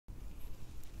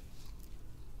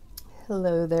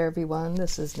Hello there everyone,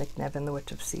 this is Nick Nevin, the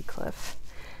Witch of Seacliff,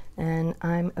 and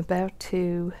I'm about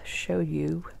to show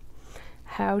you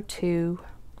how to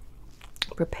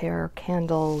prepare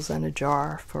candles and a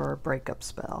jar for a breakup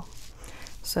spell.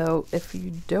 So if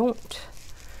you don't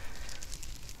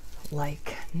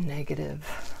like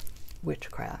negative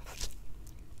witchcraft,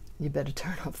 you better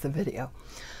turn off the video.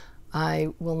 I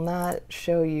will not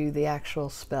show you the actual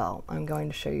spell. I'm going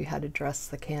to show you how to dress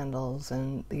the candles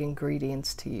and the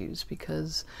ingredients to use,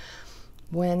 because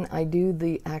when I do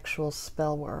the actual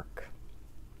spell work,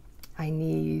 I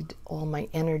need all my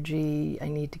energy, I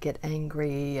need to get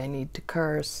angry, I need to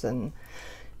curse, and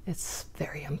it's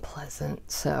very unpleasant.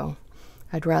 So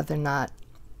I'd rather not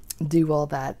do all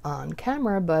that on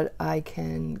camera, but I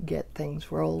can get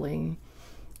things rolling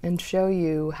and show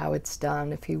you how it's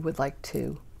done if you would like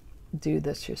to do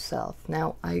this yourself.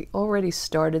 Now, I already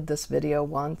started this video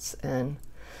once and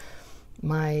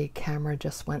my camera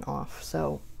just went off,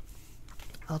 so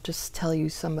I'll just tell you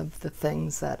some of the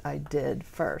things that I did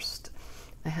first.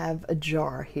 I have a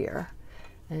jar here,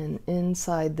 and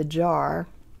inside the jar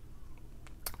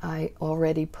I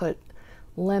already put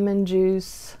lemon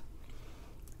juice,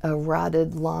 a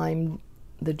rotted lime,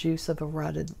 the juice of a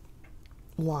rotted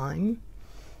lime.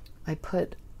 I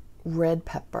put red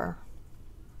pepper,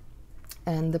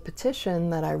 and the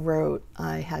petition that I wrote,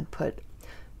 I had put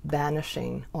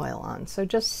vanishing oil on. So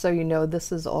just so you know,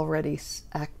 this is already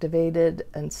activated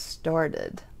and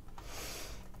started.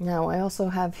 Now I also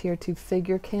have here 2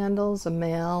 figure candles, a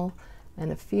male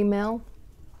and a female,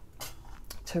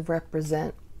 to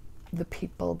represent the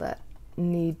people that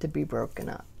need to be broken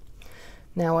up.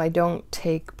 Now I don't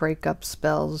take breakup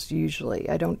spells usually.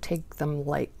 I don't take them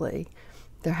lightly.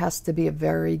 There has to be a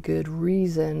very good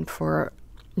reason for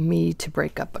me to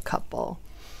break up a couple,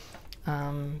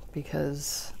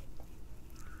 because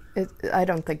I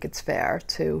don't think it's fair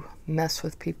to mess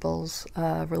with people's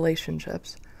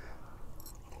relationships.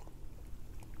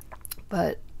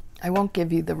 But I won't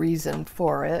give you the reason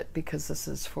for it because this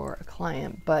is for a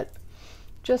client. But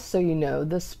just so you know,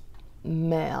 this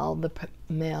male, the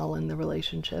male in the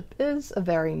relationship, is a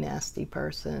very nasty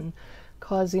person,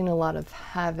 causing a lot of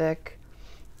havoc.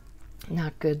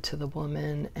 Not good to the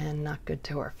woman and not good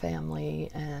to her family,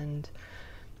 and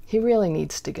he really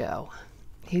needs to go.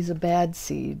 He's a bad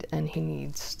seed and he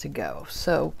needs to go.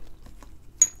 So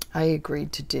I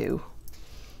agreed to do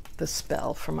the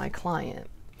spell for my client.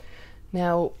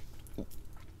 Now,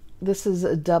 this is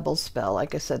a double spell.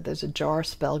 Like I said, there's a jar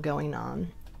spell going on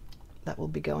that will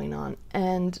be going on,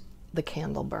 and the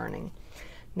candle burning.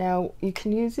 Now, you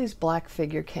can use these black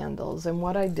figure candles, and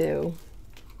what I do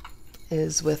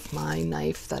is, with my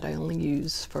knife that I only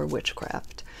use for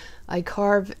witchcraft, I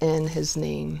carve in his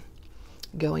name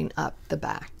going up the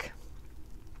back,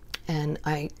 and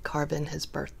I carve in his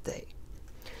birthday,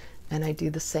 and I do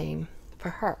the same for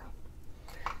her.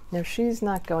 Now, she's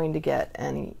not going to get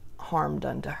any harm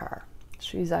done to her.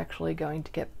 She's actually going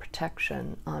to get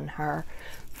protection on her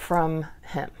from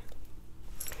him.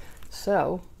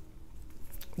 So,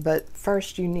 but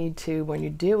first you need to, when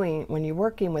you're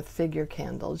working with figure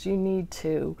candles, you need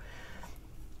to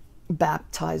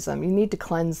baptize them. You need to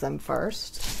cleanse them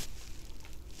first.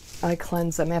 I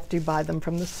cleanse them after you buy them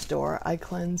from the store. I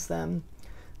cleanse them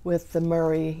with the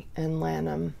Murray and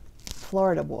Lanham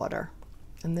Florida water.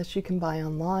 And this you can buy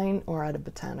online or at a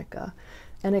Botanica.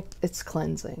 And it's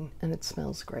cleansing and it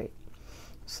smells great.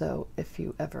 So if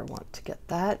you ever want to get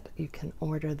that, you can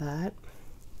order that.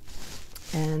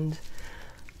 And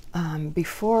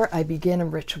before I begin a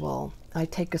ritual, I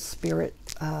take a spirit,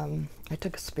 I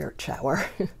took a spirit shower,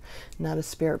 not a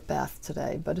spirit bath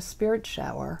today, but a spirit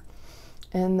shower.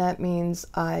 And that means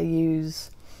I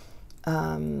use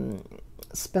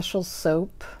special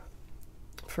soap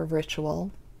for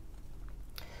ritual.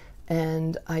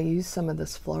 And I use some of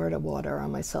this Florida water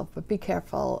on myself, but be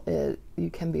careful, you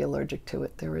can be allergic to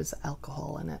it. There is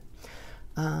alcohol in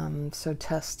it. So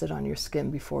test it on your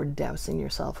skin before dousing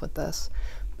yourself with this.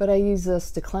 But I use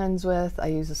this to cleanse with. I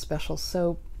use a special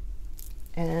soap,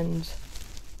 and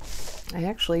I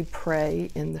actually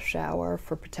pray in the shower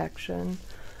for protection.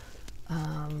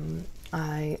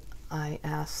 I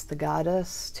ask the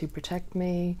goddess to protect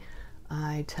me.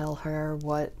 I tell her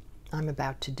what I'm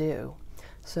about to do.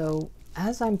 So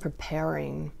as I'm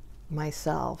preparing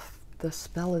myself, the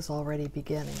spell is already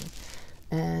beginning.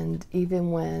 And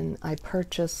even when I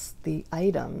purchased the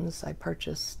items, I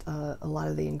purchased a lot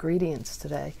of the ingredients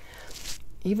today,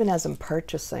 even as I'm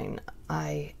purchasing,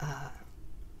 I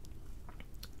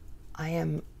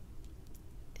am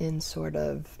in sort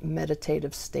of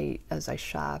meditative state as I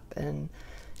shop and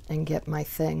get my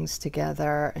things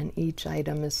together, and each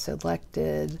item is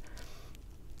selected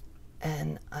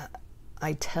and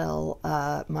I tell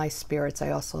my spirits, I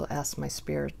also ask my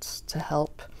spirits to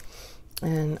help,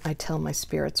 and I tell my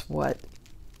spirits what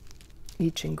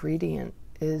each ingredient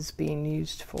is being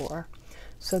used for.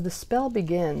 So the spell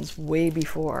begins way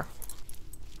before.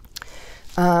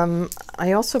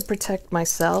 I also protect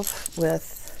myself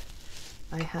with,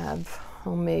 I have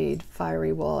homemade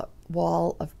fiery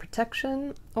wall of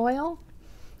protection oil.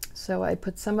 So I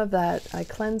put some of that, I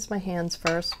cleanse my hands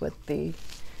first with the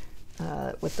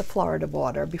Florida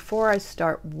water. Before I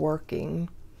start working,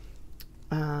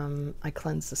 I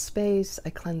cleanse the space,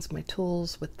 I cleanse my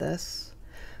tools with this.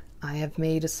 I have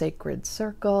made a sacred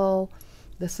circle.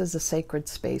 This is a sacred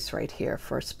space right here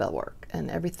for spell work,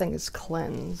 and everything is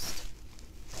cleansed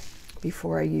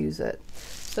before I use it.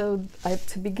 So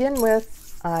to begin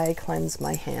with, I cleanse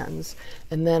my hands,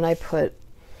 and then I put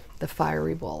the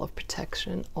fiery wall of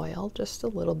protection oil, just a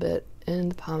little bit, in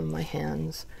the palm of my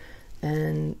hands.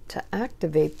 And to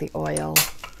activate the oil,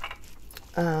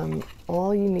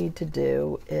 all you need to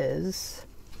do is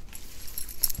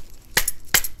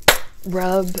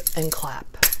rub and clap.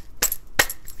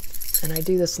 And I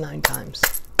do this 9 times.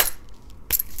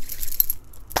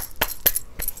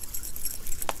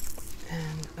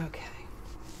 And okay,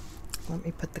 let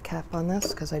me put the cap on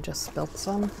this because I just spilt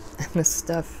some, and this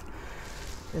stuff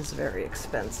is very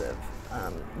expensive.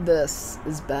 This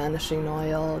is banishing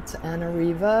oil. It's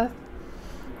Anariva,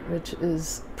 which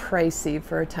is pricey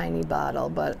for a tiny bottle,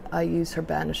 but I use her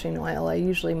banishing oil. I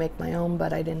usually make my own,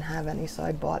 but I didn't have any, so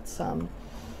I bought some.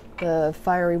 The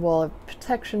fiery wall of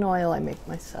protection oil I make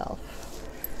myself.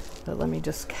 But let me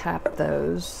just cap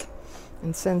those.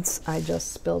 And since I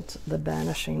just spilt the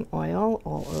banishing oil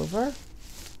all over,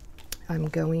 I'm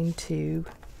going to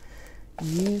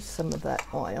use some of that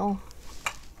oil.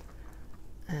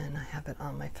 And I have it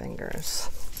on my fingers.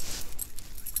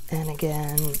 And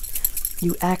again,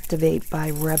 you activate by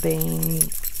rubbing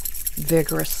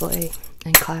vigorously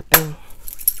and clapping.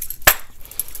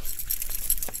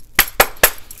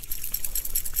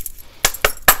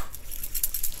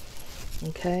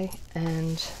 Okay,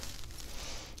 and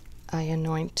I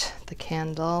anoint the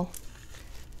candle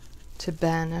to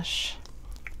banish,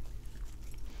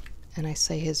 and I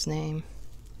say his name.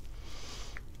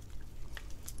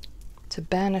 To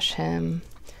banish him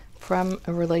from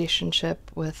a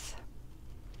relationship with,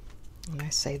 and I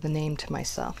say the name to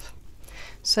myself.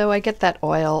 So I get that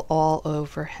oil all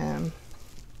over him,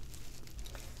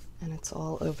 and it's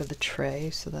all over the tray,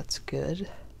 so that's good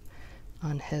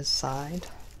on his side.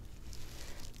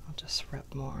 I'll just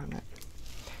rub more on it.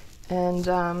 And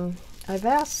I've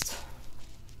asked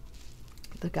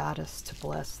the goddess to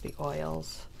bless the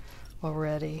oils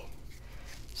already.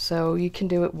 So you can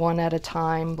do it one at a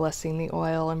time, blessing the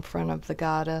oil in front of the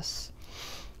goddess,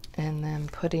 and then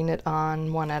putting it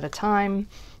on one at a time,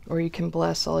 or you can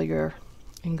bless all your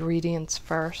ingredients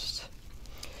first.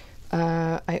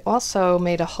 I also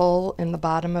made a hole in the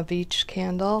bottom of each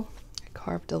candle. I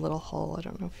carved a little hole. I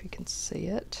don't know if you can see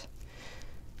it.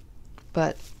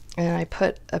 And I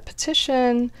put a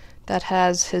petition that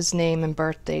has his name and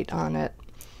birth date on it.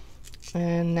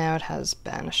 And now it has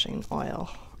banishing oil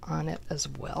on it as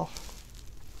well.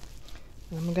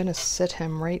 And I'm going to sit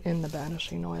him right in the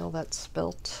banishing oil that's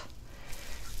spilt.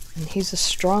 And he's a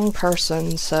strong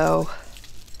person, so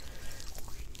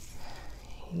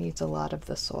he needs a lot of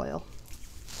this oil.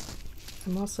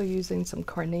 I'm also using some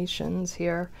carnations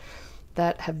here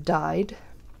that have died.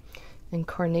 And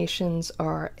carnations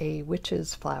are a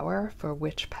witch's flower for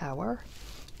witch power.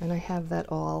 And I have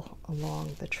that all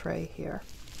along the tray here.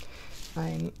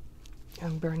 I'm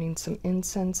burning some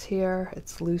incense here.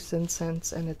 It's loose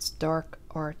incense and it's dark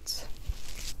art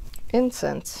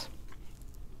incense.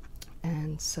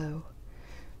 And so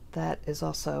that is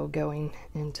also going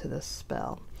into this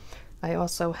spell. I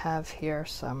also have here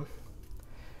some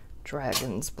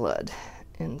dragon's blood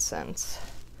incense.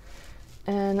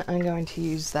 And I'm going to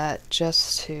use that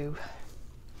just to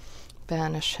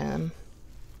banish him.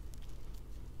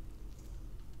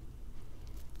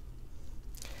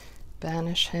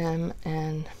 Banish him,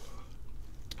 and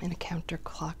in a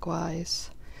counterclockwise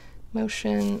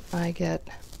motion, I get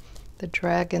the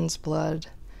dragon's blood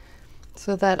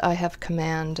so that I have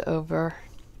command over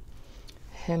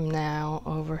him now,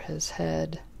 over his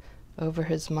head, over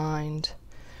his mind,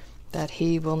 that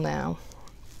he will now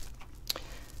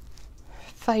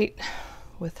fight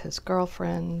with his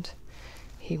girlfriend.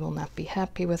 He will not be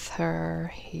happy with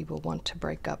her. He will want to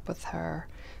break up with her.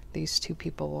 These two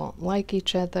people won't like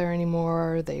each other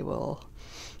anymore. They will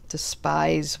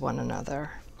despise one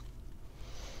another.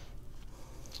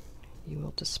 You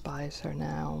will despise her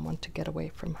now and want to get away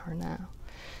from her now.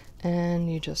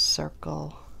 And you just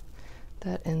circle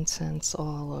that incense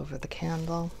all over the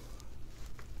candle.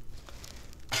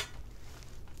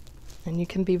 And you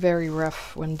can be very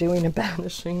rough when doing a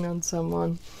banishing on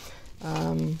someone.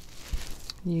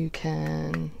 You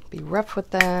can be rough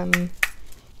with them.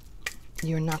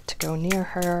 You're not to go near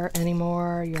her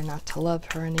anymore. You're not to love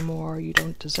her anymore. You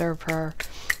don't deserve her.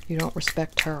 You don't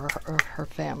respect her or her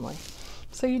family.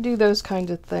 So you do those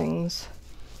kinds of things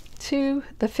to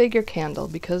the figure candle,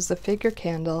 because the figure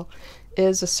candle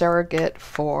is a surrogate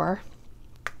for,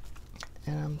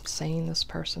 and I'm saying this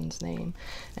person's name,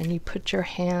 and you put your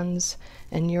hands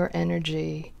and your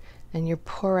energy, and you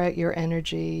pour out your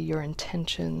energy, your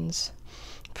intentions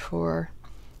for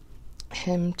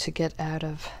him to get out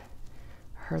of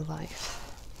her life.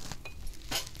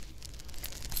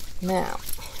 Now,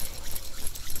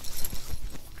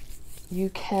 you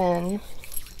can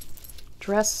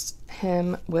dress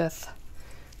him with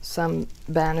some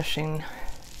banishing,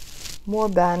 more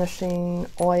banishing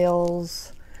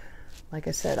oils. Like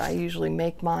I said, I usually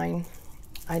make mine.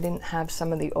 I didn't have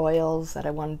some of the oils that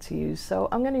I wanted to use, so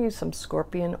I'm going to use some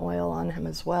scorpion oil on him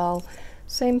as well.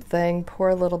 Same thing, pour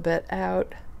a little bit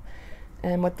out.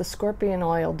 And what the scorpion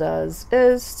oil does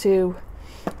is to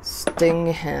sting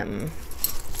him.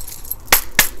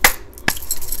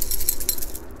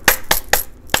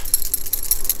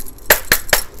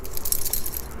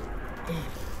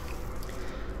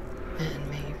 And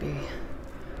maybe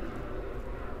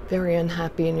very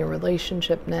unhappy in your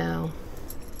relationship now.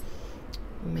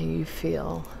 May you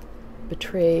feel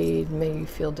betrayed, may you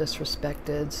feel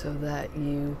disrespected, so that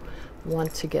you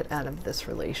want to get out of this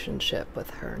relationship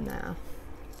with her now.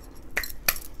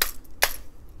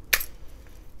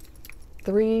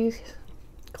 3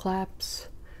 claps.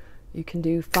 You can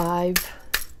do 5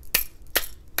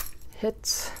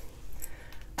 hits.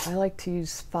 I like to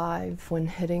use 5 when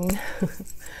hitting.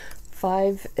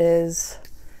 5 is,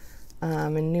 in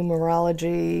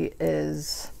numerology,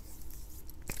 is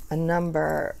a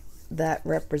number that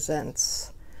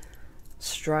represents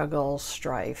struggle,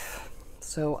 strife.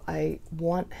 So I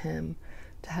want him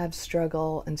to have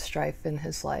struggle and strife in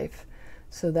his life,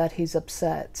 so that he's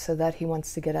upset, so that he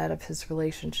wants to get out of his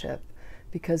relationship,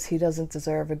 because he doesn't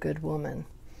deserve a good woman.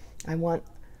 I want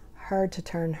her to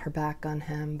turn her back on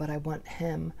him, but I want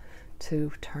him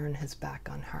to turn his back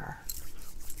on her.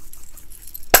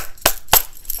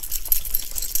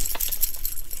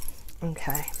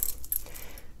 Okay.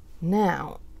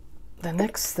 Now, the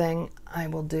next thing I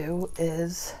will do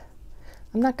is,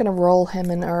 I'm not going to roll him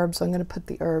in herbs. I'm going to put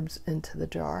the herbs into the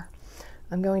jar.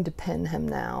 I'm going to pin him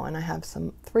now, and I have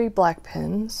 3 black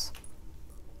pins.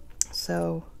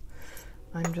 So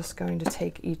I'm just going to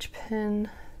take each pin.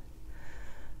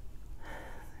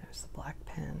 There's the black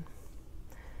pin.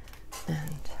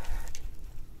 And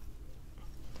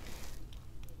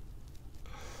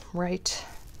right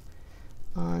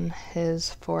on his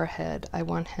forehead, I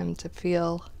want him to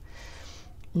feel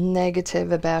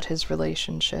negative about his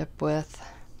relationship with.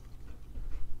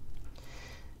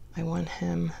 I want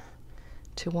him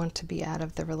to want to be out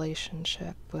of the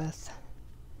relationship with.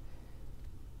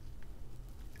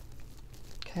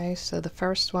 Okay, so the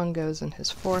first one goes in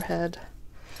his forehead.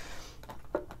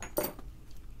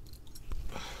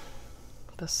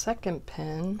 The second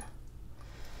pin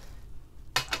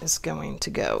is going to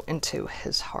go into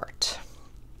his heart.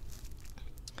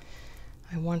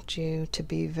 I want you to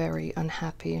be very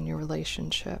unhappy in your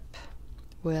relationship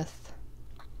with.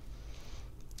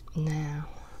 Now,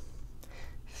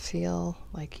 feel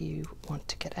like you want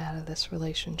to get out of this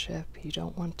relationship. You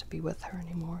don't want to be with her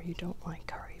anymore. You don't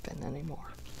like her even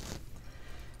anymore.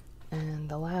 And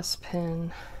the last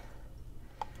pin,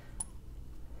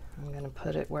 I'm going to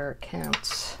put it where it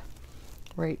counts,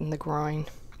 right in the groin.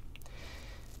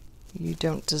 You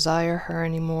don't desire her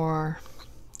anymore.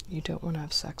 You don't want to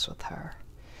have sex with her.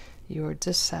 You are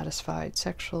dissatisfied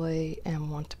sexually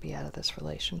and want to be out of this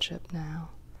relationship now.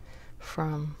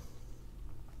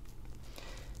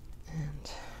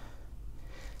 And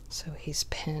so he's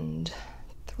pinned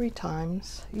 3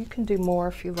 times. You can do more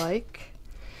if you like.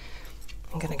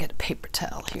 I'm going to get a paper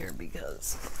towel here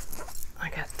because I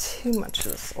got too much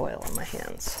of this oil on my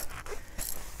hands.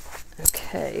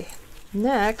 Okay,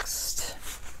 next,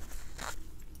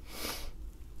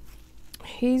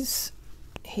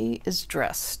 he is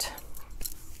dressed.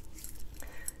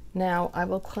 Now I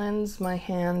will cleanse my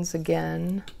hands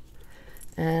again,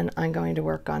 and I'm going to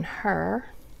work on her,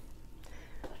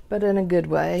 but in a good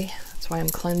way. That's why I'm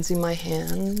cleansing my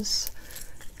hands.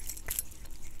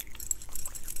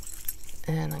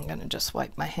 And I'm going to just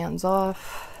wipe my hands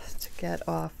off to get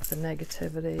off the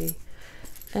negativity.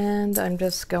 And I'm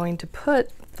just going to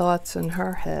put thoughts in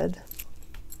her head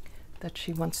that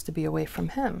she wants to be away from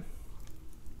him.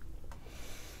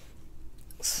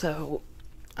 So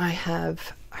I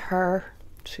have her,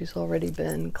 she's already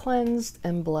been cleansed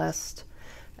and blessed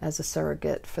as a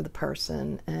surrogate for the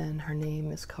person, and her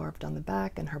name is carved on the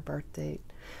back and her birth date.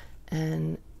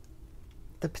 And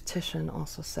the petition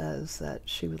also says that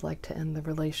she would like to end the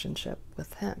relationship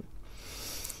with him.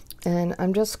 And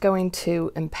I'm just going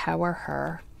to empower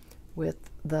her with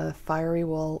the Fiery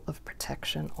Wall of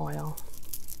Protection oil.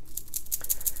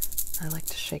 I like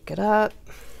to shake it up,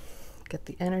 get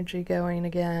the energy going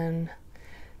again,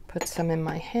 put some in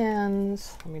my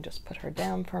hands. Let me just put her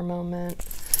down for a moment.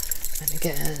 And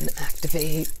again,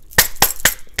 activate.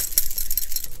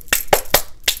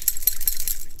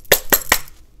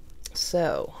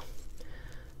 So,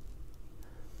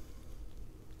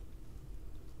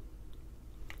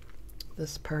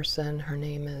 this person, her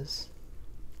name is,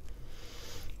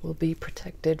 will be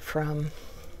protected from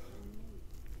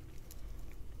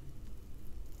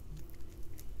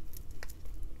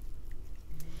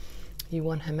you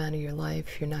want him out of your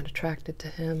life, you're not attracted to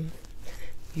him,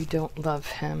 you don't love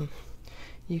him.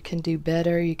 You can do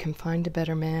better, you can find a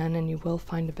better man, and you will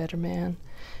find a better man,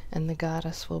 and the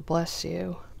goddess will bless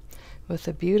you with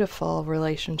a beautiful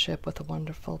relationship with a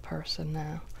wonderful person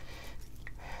now.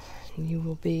 And you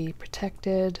will be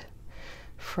protected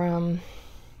from,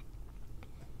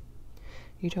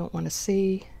 you don't want to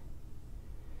see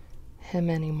him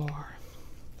anymore.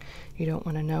 You don't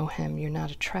want to know him. You're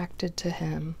not attracted to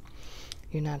him.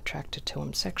 You're not attracted to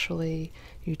him sexually.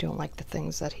 You don't like the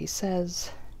things that he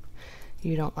says.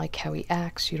 You don't like how he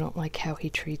acts. You don't like how he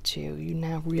treats you. You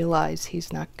now realize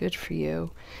he's not good for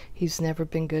you. He's never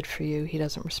been good for you. He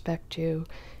doesn't respect you.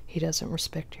 He doesn't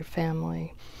respect your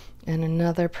family. And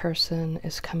another person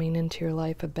is coming into your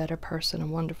life, a better person, a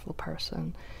wonderful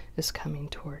person is coming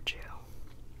towards you.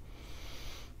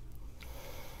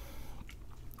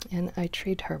 And I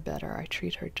treat her better. I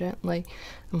treat her gently.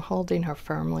 I'm holding her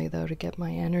firmly, though, to get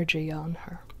my energy on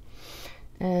her.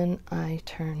 And I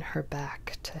turn her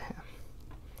back to him.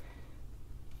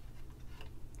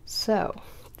 So,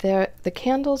 the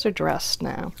candles are dressed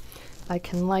now. I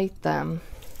can light them,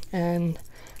 and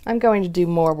I'm going to do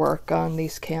more work on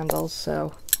these candles,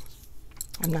 so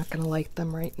I'm not going to light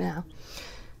them right now.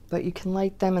 But you can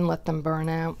light them and let them burn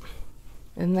out,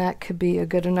 and that could be a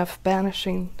good enough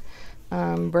banishing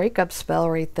breakup spell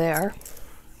right there.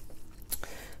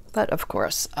 But of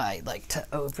course, I like to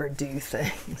overdo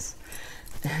things,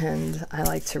 and I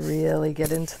like to really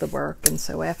get into the work, and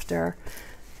so after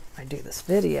I do this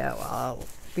video, I'll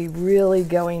be really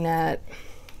going at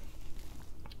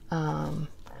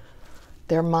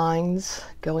their minds,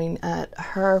 going at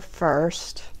her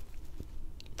first,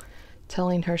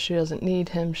 telling her she doesn't need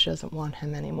him, she doesn't want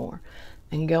him anymore,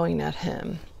 and going at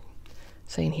him,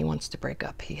 saying he wants to break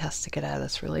up, he has to get out of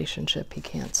this relationship, he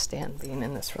can't stand being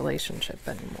in this relationship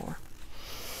anymore.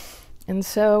 And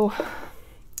so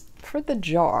for the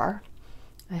jar,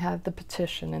 I have the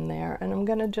petition in there, and I'm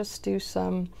going to just do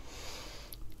some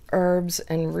herbs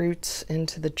and roots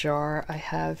into the jar. I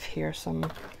have here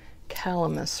some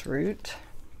calamus root,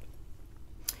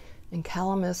 and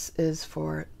calamus is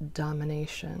for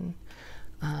domination.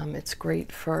 It's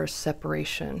great for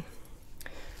separation.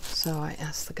 So I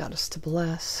ask the goddess to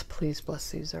bless. Please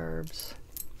bless these herbs.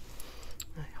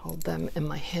 I hold them in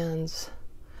my hands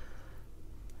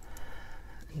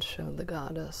and show the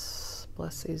goddess,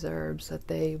 bless these herbs, that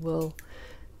they will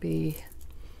be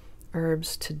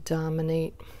herbs to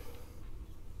dominate.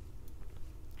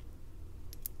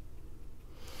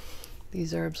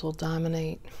 These herbs will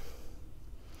dominate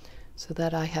so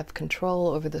that I have control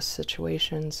over this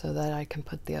situation, so that I can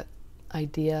put the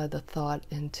idea, the thought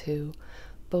into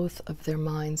both of their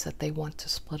minds that they want to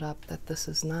split up, that this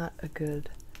is not a good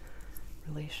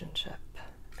relationship.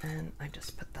 And I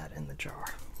just put that in the jar.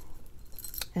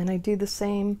 And I do the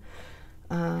same.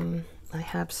 I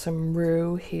have some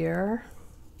rue here.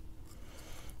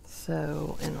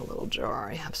 So in a little jar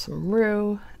I have some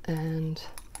rue, and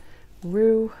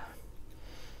rue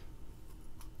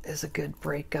is a good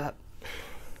breakup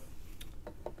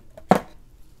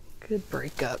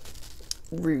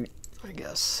root, I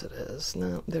guess it is.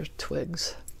 No, they're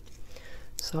twigs.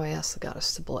 So I ask the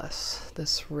goddess to bless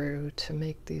this rue to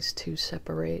make these two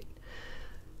separate.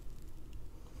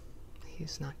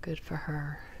 He's not good for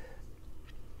her.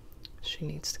 She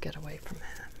needs to get away from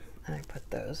him. And I put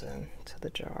those into the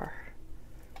jar.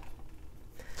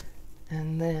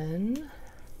 And then,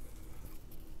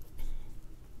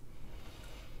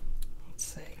 let's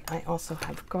see, I also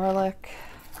have garlic,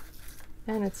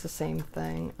 and it's the same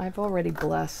thing. I've already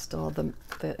blessed all the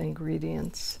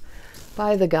ingredients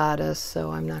by the goddess,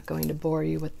 so I'm not going to bore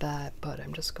you with that, but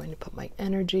I'm just going to put my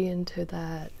energy into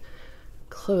that,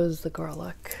 close the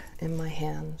garlic in my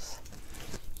hands,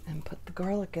 and put the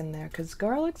garlic in there, because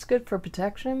garlic's good for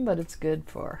protection, but it's good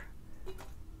for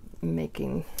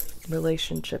making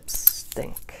relationships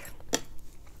stink.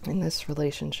 And this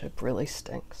relationship really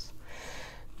stinks.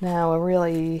 Now, a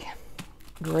really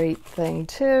great thing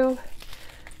too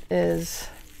is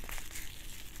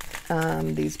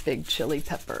these big chili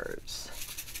peppers.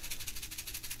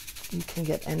 You can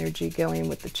get energy going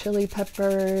with the chili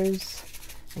peppers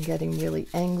and getting really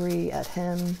angry at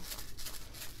him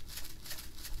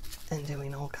and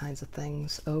doing all kinds of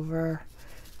things over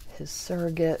his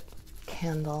surrogate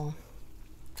candle.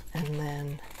 And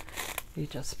then you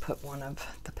just put one of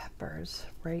the peppers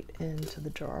right into the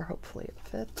jar. Hopefully it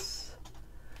fits.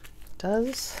 It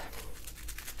does.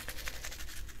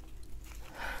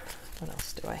 What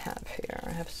else do I have here? I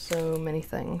have so many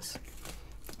things.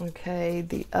 Okay,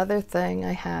 the other thing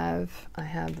I have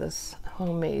this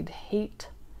homemade hate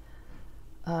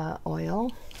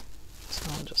oil.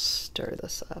 So I'll just stir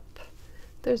this up.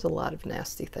 There's a lot of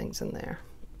nasty things in there.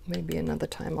 Maybe another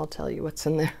time I'll tell you what's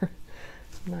in there.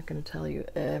 I'm not going to tell you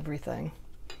everything.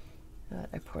 But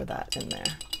I pour that in there.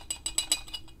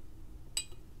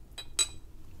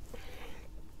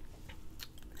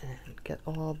 And get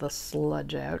all the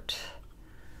sludge out.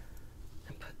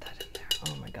 And put that in there.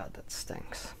 Oh my God, that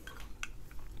stinks.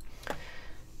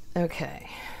 Okay.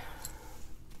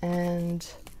 And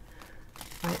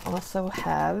I also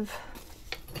have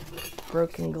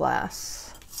broken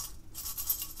glass.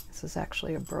 This is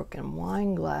actually a broken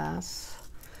wine glass.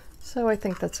 So I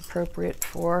think that's appropriate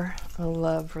for a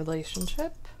love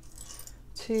relationship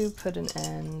to put an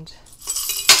end.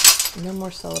 No more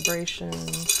celebration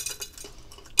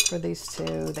for these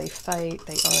two. They fight,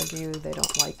 they argue, they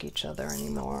don't like each other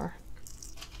anymore.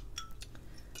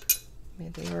 May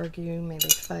they argue, may they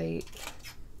fight,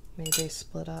 may they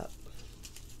split up.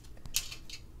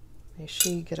 May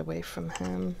she get away from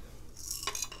him.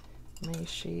 May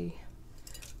she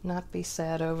not be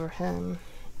sad over him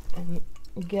and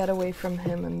get away from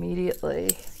him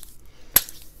immediately.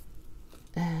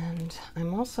 And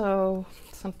I'm also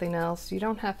something else. You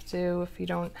don't have to, if you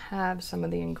don't have some of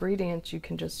the ingredients, you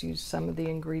can just use some of the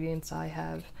ingredients I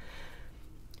have.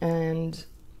 And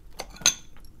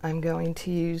I'm going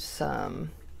to use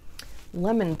some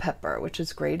lemon pepper, which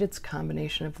is great. It's a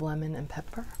combination of lemon and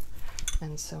pepper.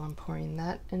 And so I'm pouring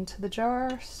that into the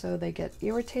jar so they get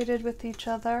irritated with each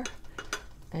other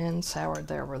and soured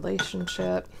their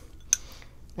relationship.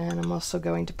 And I'm also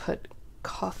going to put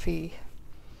coffee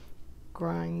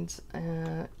grinds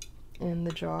in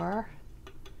the jar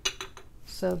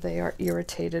so they are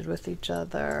irritated with each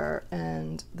other,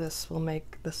 and this will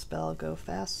make the spell go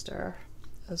faster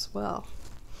as well.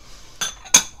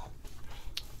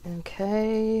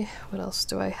 Okay, what else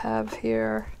do I have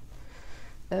here?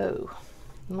 Oh,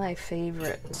 my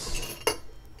favorite.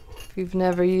 If you've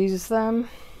never used them,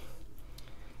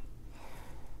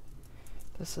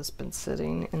 this has been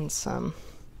sitting in some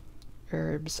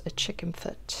herbs, a chicken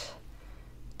foot,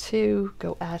 to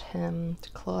go at him, to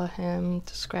claw him,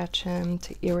 to scratch him,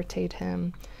 to irritate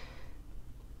him,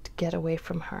 to get away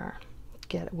from her,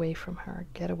 get away from her,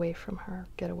 get away from her,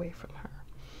 get away from her.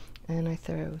 And I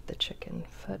throw the chicken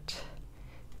foot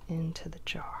into the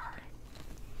jar.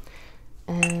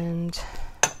 And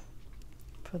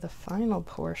for the final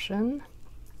portion,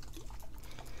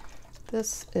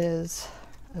 this is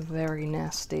a very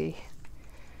nasty,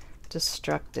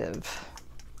 destructive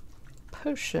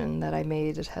potion that I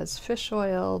made. It has fish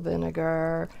oil,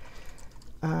 vinegar,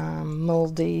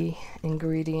 moldy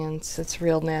ingredients. It's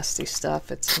real nasty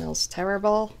stuff. It smells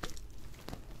terrible.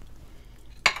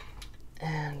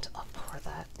 And I'll pour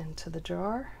that into the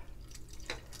jar.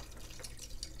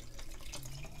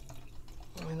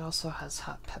 It also has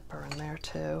hot pepper in there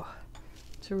too,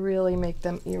 to really make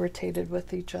them irritated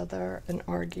with each other and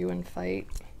argue and fight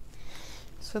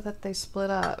so that they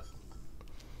split up.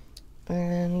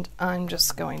 And I'm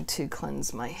just going to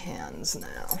cleanse my hands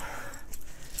now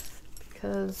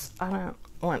because I don't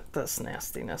want this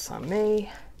nastiness on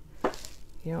me.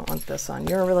 You don't want this on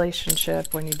your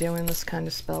relationship when you're doing this kind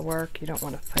of spell work. You don't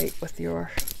want to fight with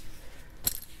your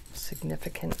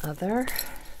significant other.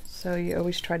 So you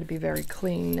always try to be very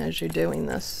clean as you're doing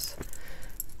this,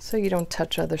 so you don't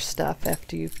touch other stuff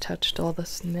after you've touched all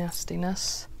this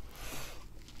nastiness.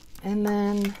 And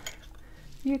then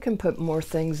you can put more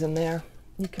things in there.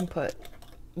 You can put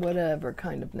whatever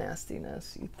kind of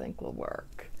nastiness you think will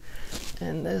work.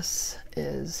 And this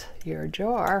is your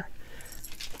jar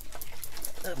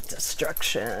of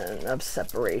destruction, of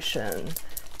separation.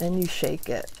 And you shake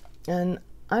it And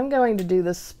I'm going to do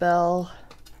this spell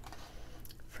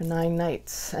for 9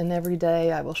 nights, and every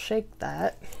day I will shake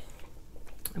that.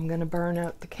 I'm going to burn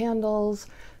out the candles,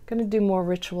 going to do more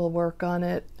ritual work on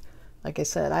it. Like I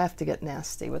said, I have to get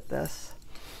nasty with this.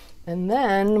 And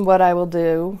then what I will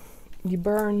do, you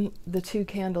burn the 2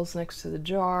 candles next to the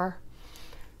jar,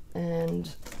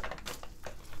 and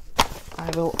I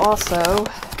will also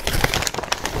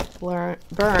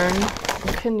burn,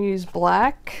 you can use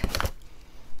black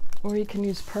or you can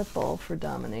use purple for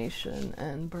domination,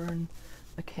 and burn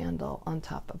a candle on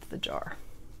top of the jar.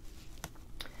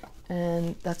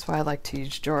 And that's why I like to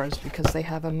use jars, because they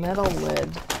have a metal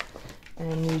lid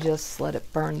and you just let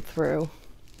it burn through.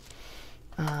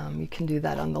 You can do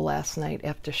that on the last night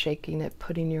after shaking it,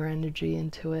 putting your energy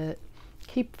into it.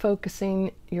 Keep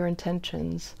focusing your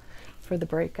intentions for the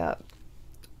breakup.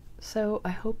 So I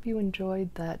hope you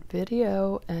enjoyed that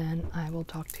video, and I will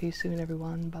talk to you soon,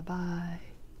 everyone. Bye-bye.